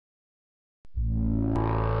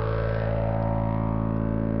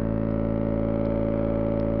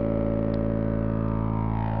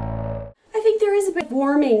there is a bit of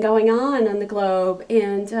warming going on the globe,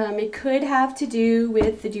 and it could have to do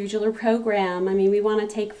with the Dudelar program. I mean, we want to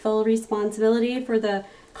take full responsibility for the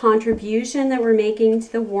contribution that we're making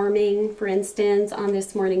to the warming. For instance, on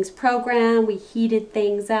this morning's program, we heated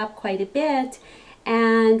things up quite a bit,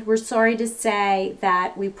 and we're sorry to say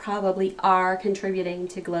that we probably are contributing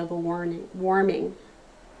to global warming.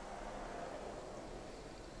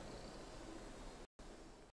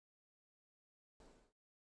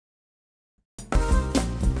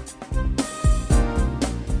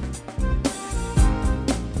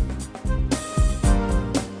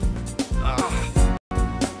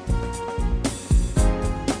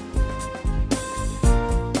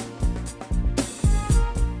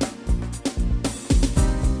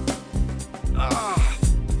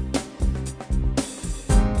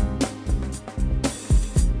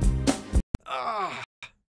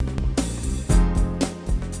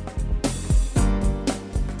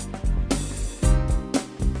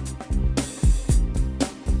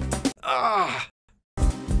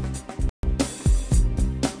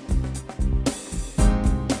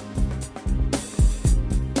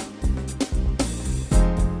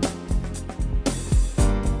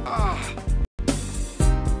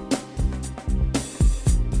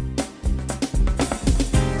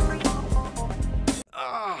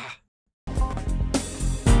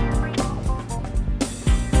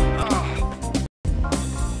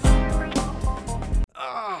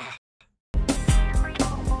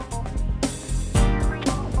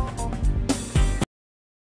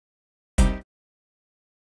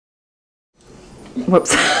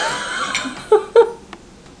 Whoops.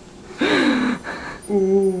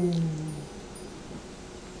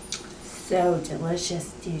 So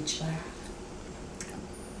delicious, Dudelar.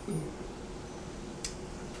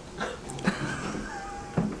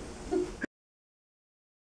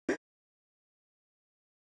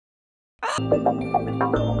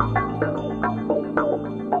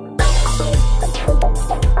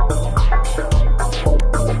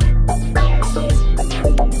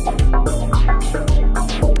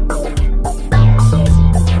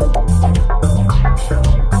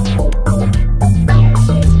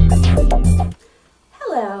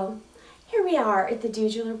 At the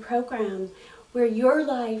Dudelar program, where your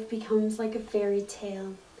life becomes like a fairy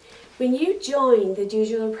tale. When you join the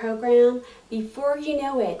Dudelar program, before you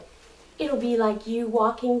know it, it'll be like you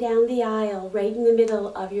walking down the aisle right in the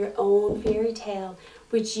middle of your own fairy tale,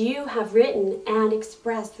 which you have written and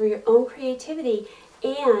expressed through your own creativity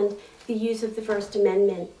and the use of the First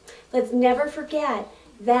Amendment. Let's never forget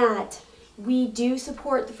that we do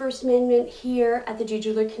support the First Amendment here at the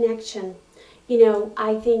Dudelar Connection. You know,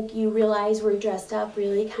 I think you realize we're dressed up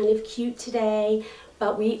really kind of cute today,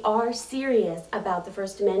 but we are serious about the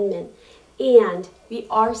First Amendment. And we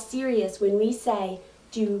are serious when we say,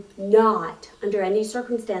 do not, under any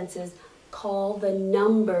circumstances, call the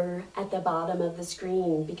number at the bottom of the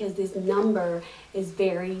screen, because this number is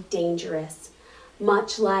very dangerous.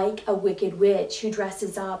 Much like a wicked witch who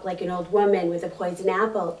dresses up like an old woman with a poison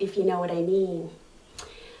apple, if you know what I mean.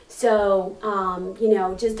 So, you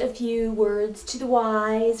know, just a few words to the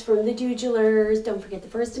wise from the Dudeulars. Don't forget the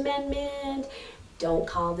First Amendment. Don't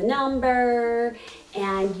call the number.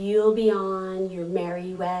 And you'll be on your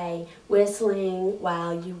merry way, whistling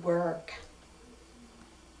while you work.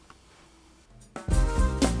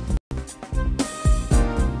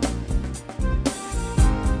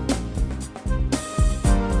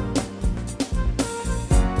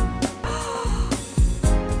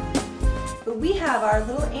 We have our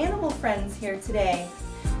little animal friends here today.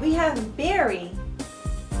 We have Barry,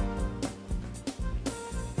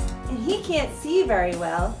 and he can't see very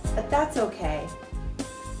well, but that's okay.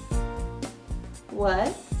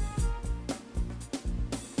 What?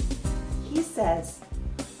 He says,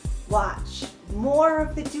 watch more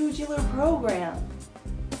of the Dudelar program.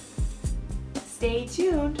 Stay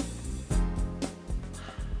tuned.